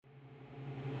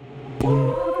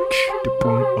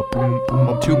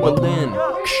to Berlin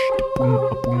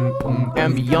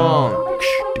and beyond.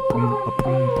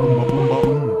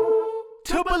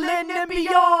 To Berlin and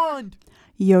beyond.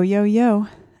 Yo, yo, yo.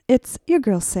 It's your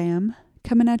girl Sam,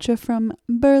 coming at you from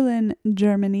Berlin,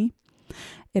 Germany.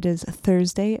 It is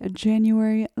Thursday,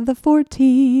 January the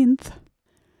 14th.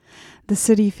 The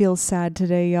city feels sad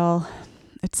today, y'all.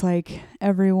 It's like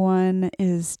everyone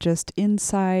is just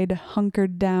inside,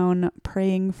 hunkered down,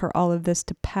 praying for all of this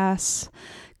to pass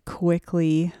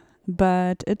quickly.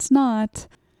 But it's not.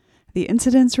 The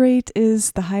incidence rate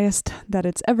is the highest that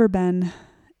it's ever been.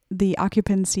 The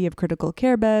occupancy of critical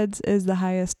care beds is the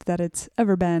highest that it's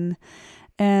ever been.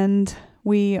 And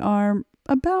we are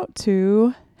about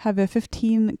to have a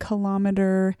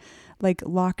 15-kilometer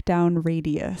lockdown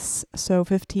radius. So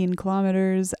 15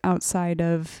 kilometers outside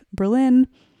of Berlin,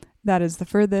 that is the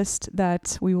furthest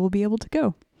that we will be able to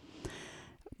go.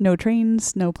 No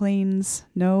trains, no planes,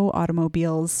 no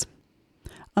automobiles.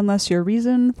 Unless your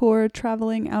reason for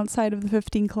traveling outside of the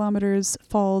 15 kilometers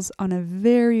falls on a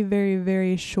very, very,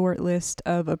 very short list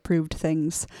of approved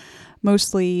things.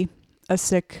 Mostly a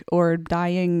sick or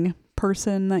dying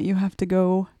person that you have to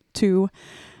go to,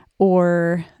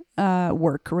 or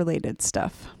work-related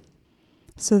stuff.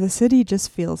 So the city just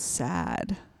feels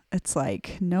sad. It's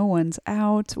like no one's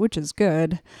out, which is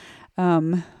good.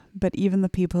 But even the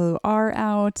people who are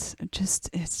out, it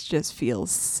just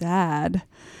feels sad.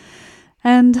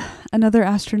 And another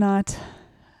astronaut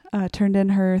turned in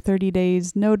her 30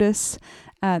 days notice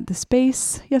at the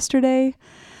space yesterday.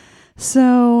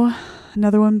 So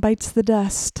another one bites the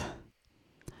dust.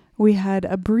 We had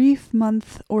a brief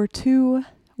month or two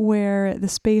where the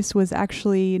space was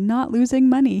actually not losing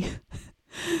money.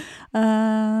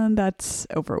 That's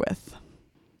over with.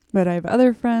 But I have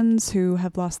other friends who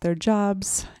have lost their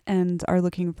jobs and are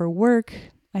looking for work.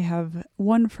 I have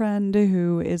one friend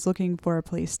who is looking for a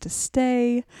place to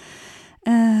stay.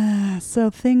 So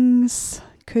things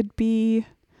could be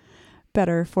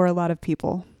better for a lot of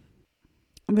people.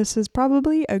 This is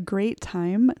probably a great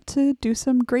time to do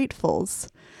some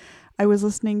gratefuls. I was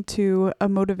listening to a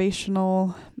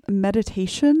motivational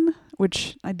meditation,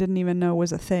 which I didn't even know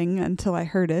was a thing until I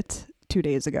heard it 2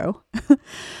 days ago.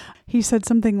 He said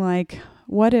something like,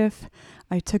 what if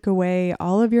I took away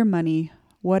all of your money?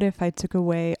 What if I took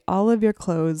away all of your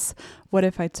clothes? What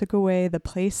if I took away the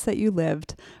place that you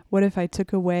lived? What if I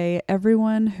took away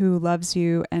everyone who loves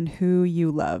you and who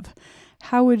you love?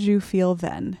 How would you feel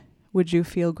then? Would you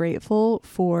feel grateful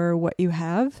for what you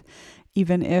have,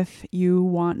 even if you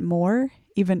want more,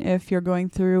 even if you're going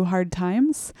through hard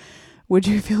times? Would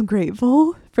you feel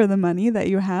grateful for the money that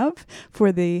you have,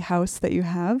 for the house that you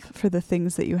have, for the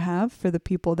things that you have, for the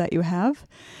people that you have?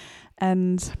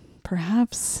 And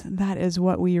perhaps that is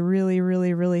what we really,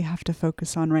 really, really have to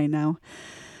focus on right now.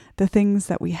 The things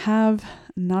that we have,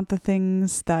 not the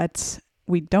things that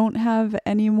we don't have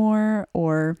anymore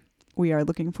or we are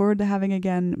looking forward to having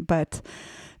again, but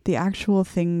the actual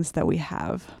things that we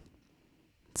have.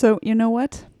 So you know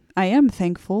what? I am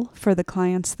thankful for the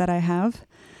clients that I have.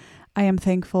 I am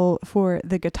thankful for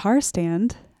the guitar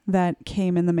stand that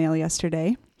came in the mail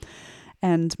yesterday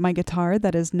and my guitar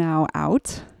that is now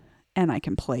out and I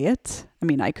can play it. I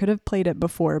mean, I could have played it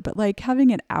before, but having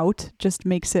it out just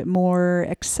makes it more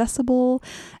accessible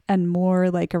and more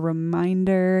like a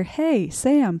reminder, hey,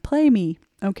 Sam, play me.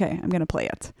 Okay, I'm going to play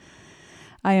it.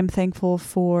 I am thankful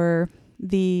for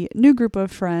the new group of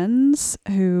friends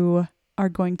who are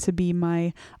going to be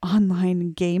my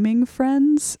online gaming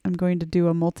friends. I'm going to do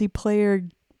a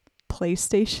multiplayer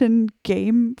PlayStation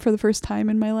game for the first time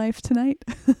in my life tonight.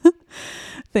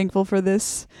 Thankful for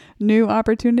this new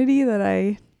opportunity that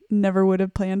I never would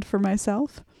have planned for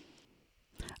myself.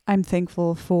 I'm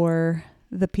thankful for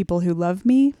the people who love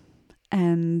me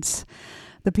and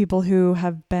the people who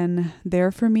have been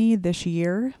there for me this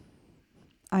year.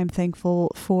 I'm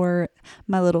thankful for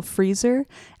my little freezer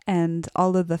and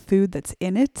all of the food that's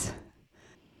in it.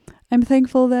 I'm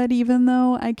thankful that even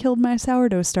though I killed my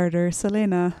sourdough starter,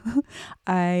 Selena,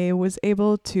 I was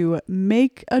able to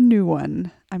make a new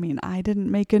one. I mean, I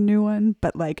didn't make a new one,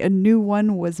 but a new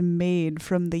one was made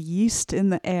from the yeast in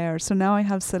the air. So now I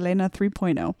have Selena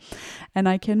 3.0 and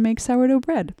I can make sourdough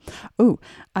bread. Oh,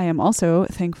 I am also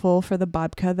thankful for the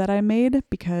babka that I made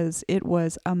because it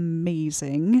was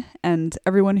amazing. And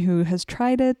everyone who has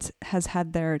tried it has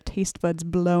had their taste buds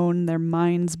blown, their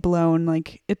minds blown.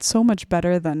 It's so much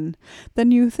better than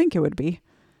you think it would be.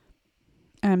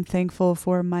 I'm thankful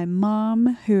for my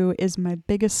mom, who is my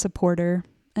biggest supporter,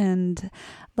 and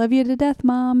love you to death,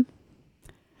 Mom.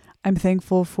 I'm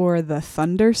thankful for the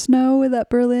thunder snow that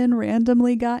Berlin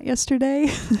randomly got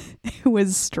yesterday. It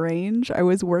was strange. I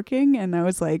was working and I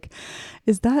was like,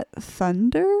 is that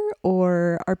thunder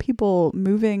or are people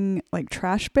moving like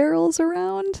trash barrels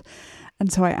around?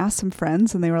 And so I asked some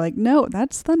friends and they were like, no,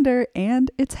 that's thunder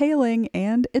and it's hailing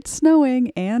and it's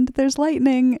snowing and there's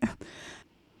lightning.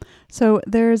 So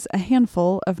there's a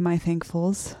handful of my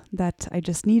thankfuls that I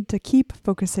just need to keep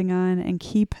focusing on and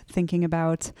keep thinking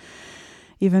about,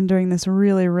 even during this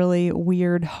really, really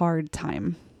weird, hard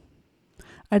time.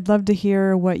 I'd love to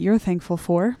hear what you're thankful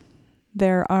for.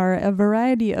 There are a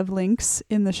variety of links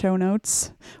in the show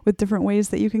notes with different ways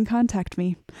that you can contact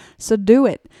me. So do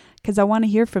it, because I want to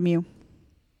hear from you.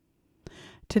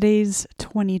 Today's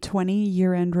 2020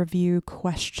 year-end review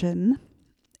question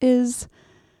is,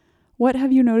 what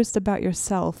have you noticed about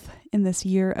yourself in this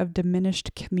year of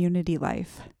diminished community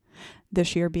life?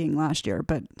 This year being last year,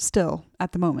 but still,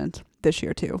 at the moment, this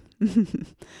year too.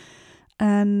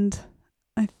 And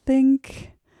I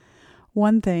think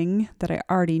one thing that I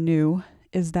already knew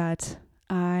is that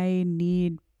I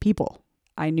need people.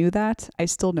 I knew that. I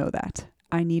still know that.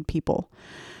 I need people.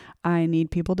 I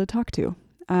need people to talk to.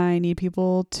 I need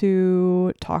people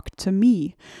to talk to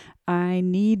me. I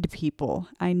need people.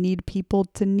 I need people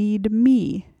to need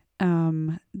me.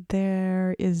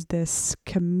 There is this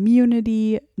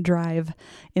community drive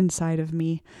inside of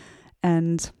me,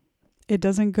 and it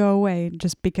doesn't go away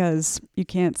just because you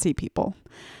can't see people.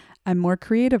 I'm more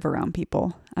creative around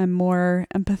people. I'm more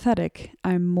empathetic.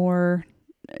 I'm more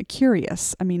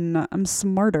curious. I mean, I'm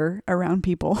smarter around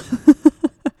people.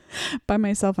 By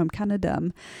myself, I'm kind of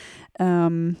dumb.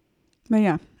 But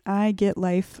yeah, I get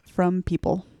life from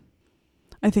people.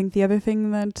 I think the other thing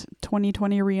that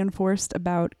 2020 reinforced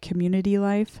about community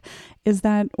life is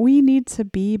that we need to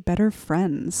be better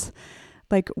friends.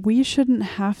 Like, we shouldn't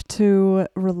have to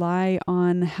rely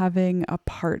on having a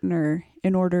partner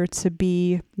in order to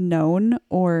be known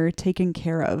or taken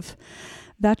care of.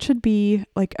 That should be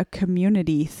like a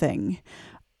community thing.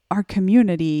 Our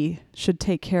community should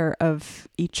take care of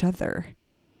each other.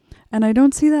 And I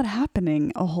don't see that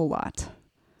happening a whole lot.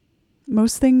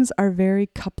 Most things are very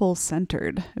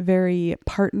couple-centered, very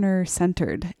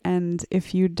partner-centered. And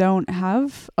if you don't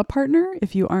have a partner,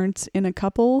 if you aren't in a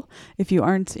couple, if you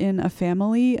aren't in a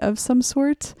family of some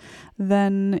sort,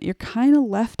 then you're kind of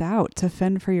left out to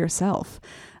fend for yourself.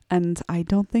 And I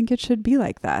don't think it should be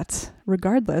like that.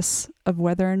 Regardless of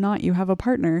whether or not you have a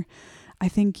partner, I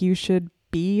think you should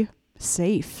be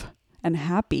safe and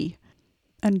happy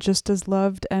and just as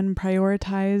loved and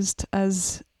prioritized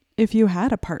as if you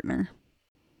had a partner.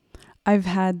 I've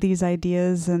had these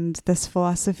ideas and this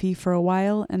philosophy for a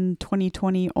while, and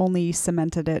 2020 only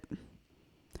cemented it.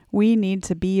 We need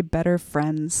to be better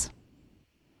friends.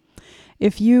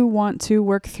 If you want to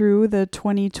work through the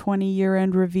 2020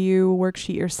 year-end review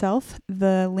worksheet yourself,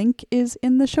 the link is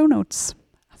in the show notes.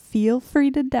 Feel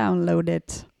free to download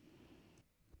it.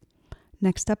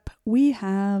 Next up, we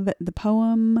have the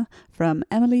poem from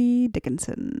Emily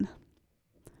Dickinson.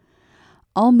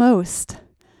 Almost.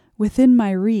 Within my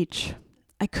reach,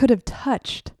 I could have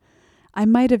touched. I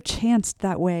might have chanced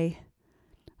that way.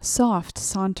 Soft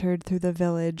sauntered through the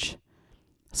village,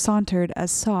 sauntered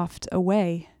as soft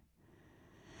away.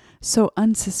 So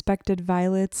unsuspected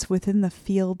violets within the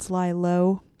fields lie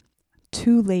low,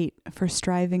 too late for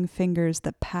striving fingers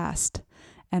that passed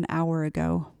an hour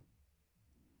ago.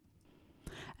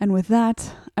 And with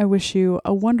that, I wish you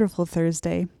a wonderful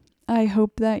Thursday. I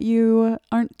hope that you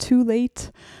aren't too late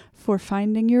for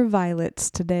finding your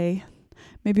violets today.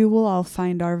 Maybe we'll all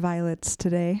find our violets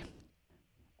today.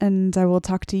 And I will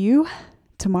talk to you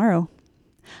tomorrow.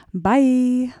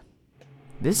 Bye.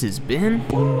 This has been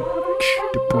To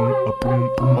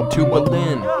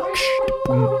Berlin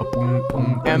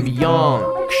and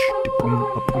Beyond.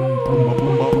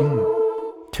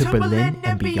 To Berlin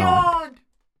and Beyond.